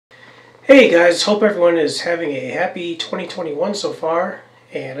Hey guys, hope everyone is having a happy 2021 so far,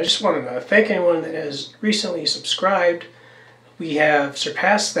 and I just wanted to thank anyone that has recently subscribed. We have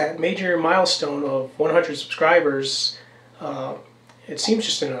surpassed that major milestone of 100 subscribers. Uh, it seems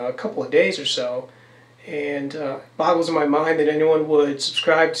just in a couple of days or so, and it boggles my mind that anyone would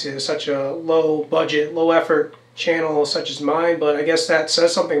subscribe to such a low budget, low effort channel such as mine, but I guess that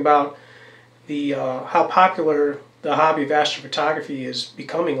says something about the how popular the hobby of astrophotography is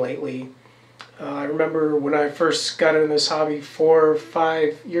becoming lately. I remember when I first got into this hobby 4 or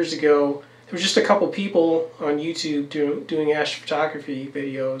 5 years ago, there was just a couple people on YouTube doing astrophotography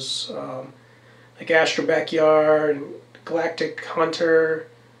videos, like Astro Backyard, and Galactic Hunter,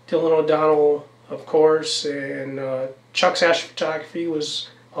 Dylan O'Donnell, of course, and Chuck's Astrophotography was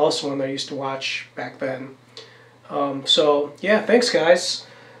also one that I used to watch back then. So yeah, thanks guys.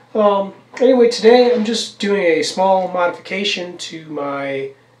 Anyway, today I'm just doing a small modification to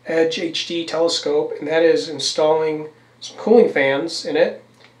my EdgeHD telescope, and that is installing some cooling fans in it.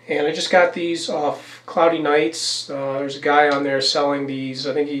 And I just got these off Cloudy Nights. There's a guy on there selling these.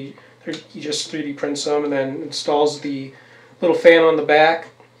 I think he just 3D prints them and then installs the little fan on the back.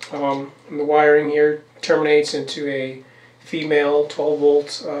 And the wiring here terminates into a female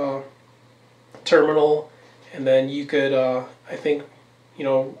 12-volt terminal, and then you could, I think,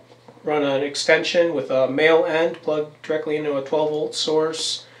 run an extension with a male end plugged directly into a 12-volt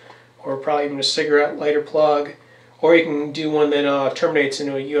source, or probably even a cigarette lighter plug, or you can do one that terminates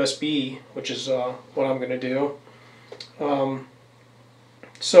into a USB, which is what I'm going to do.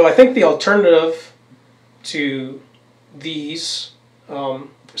 So I think the alternative to these,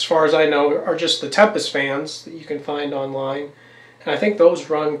 as far as I know, are just the Tempest fans that you can find online, and I think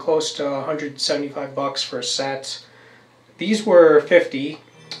those run close to 175 bucks for a set. These were 50,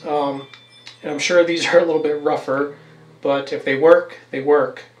 and I'm sure these are a little bit rougher, but if they work, they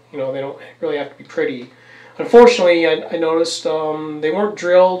work. They don't really have to be pretty. Unfortunately, I noticed they weren't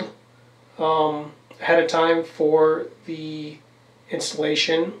drilled ahead of time for the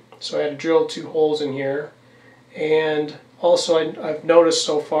installation, so I had to drill 2 holes in here. And also I've noticed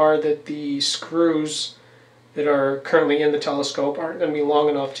so far that the screws that are currently in the telescope aren't going to be long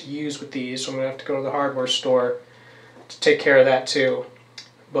enough to use with these, so I'm going to have to go to the hardware store to take care of that too.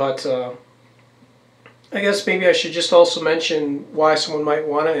 But I guess maybe I should just also mention why someone might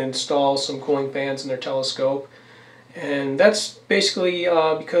want to install some cooling fans in their telescope. And that's basically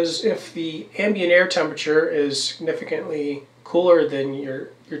because if the ambient air temperature is significantly cooler than your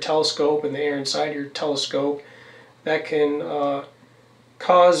telescope and the air inside your telescope, that can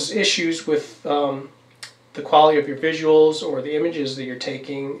cause issues with the quality of your visuals or the images that you're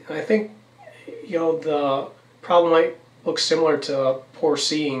taking. And I think the problem might look similar to poor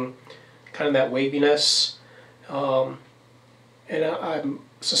seeing, kind of that waviness, and I'm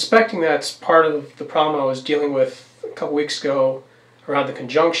suspecting that's part of the problem I was dealing with a couple weeks ago around the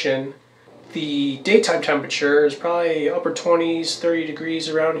conjunction. The daytime temperature is probably upper 20s, 30 degrees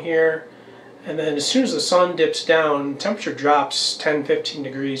around here, and then as soon as the sun dips down, temperature drops 10-15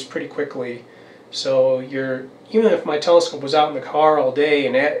 degrees pretty quickly. So even if my telescope was out in the car all day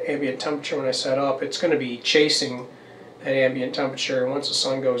and at ambient temperature when I set up, it's going to be chasing that ambient temperature once the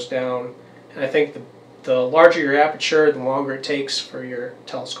sun goes down. And I think the larger your aperture, the longer it takes for your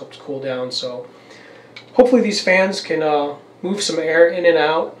telescope to cool down. So hopefully these fans can move some air in and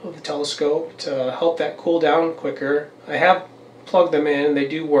out of the telescope to help that cool down quicker. I have plugged them in, they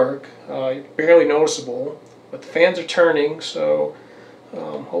do work, barely noticeable, but the fans are turning, so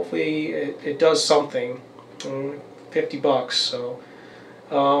hopefully it does something. 50 bucks. So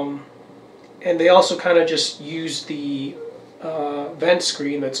and they also kind of just use the vent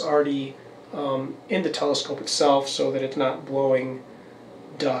screen that's already in the telescope itself, so that it's not blowing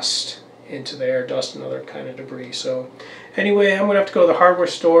dust into the air, dust and other kind of debris. So anyway, I'm going to have to go to the hardware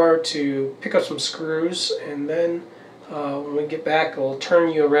store to pick up some screws, and then when we get back I'll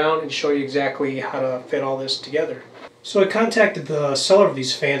turn you around and show you exactly how to fit all this together. So I contacted the seller of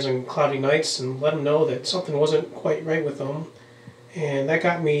these fans on Cloudy Nights and let him know that something wasn't quite right with them, and that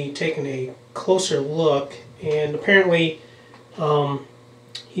got me taking a closer look. And apparently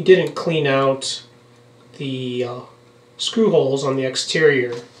he didn't clean out the screw holes on the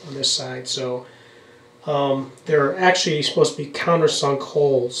exterior on this side, so there are actually supposed to be countersunk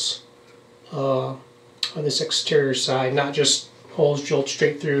holes on this exterior side, not just holes drilled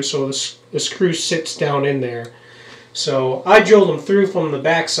straight through, so the screw sits down in there. So I drilled them through from the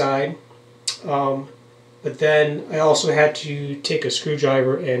back side, but then I also had to take a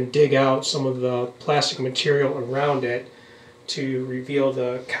screwdriver and dig out some of the plastic material around it to reveal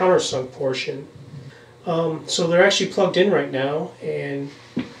the countersunk portion. So they're actually plugged in right now, and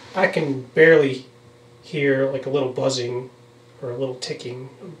I can barely hear like a little buzzing or a little ticking.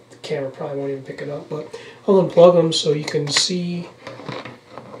 The camera probably won't even pick it up, but I'll unplug them so you can see.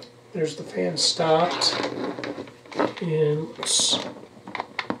 There's the fan stopped, and let's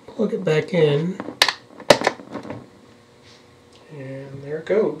plug it back in, and there it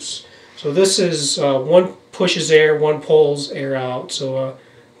goes. So this is one pushes air, one pulls air out. So I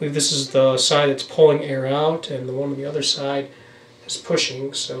believe this is the side that's pulling air out, and the one on the other side is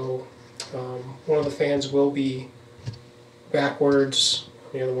pushing. So one of the fans will be backwards,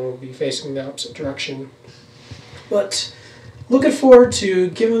 the other one will be facing the opposite direction. But looking forward to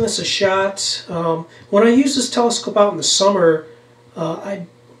giving this a shot. When I used this telescope out in the summer, I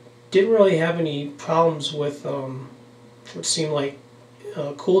didn't really have any problems with what seemed like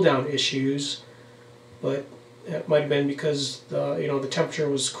cool down issues, but it might have been because the temperature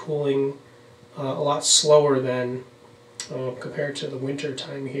was cooling a lot slower than compared to the winter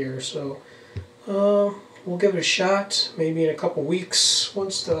time here. So we'll give it a shot maybe in a couple weeks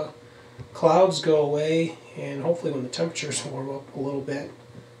once the clouds go away, and hopefully when the temperatures warm up a little bit.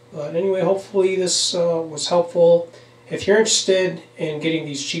 But anyway, hopefully this was helpful. If you're interested in getting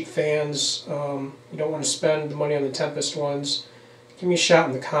these cheap fans, you don't want to spend the money on the Tempest ones, give me a shout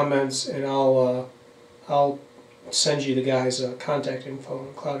in the comments, and I'll send you the guys' contact info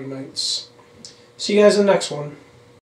on cloudy nights. See you guys in the next one.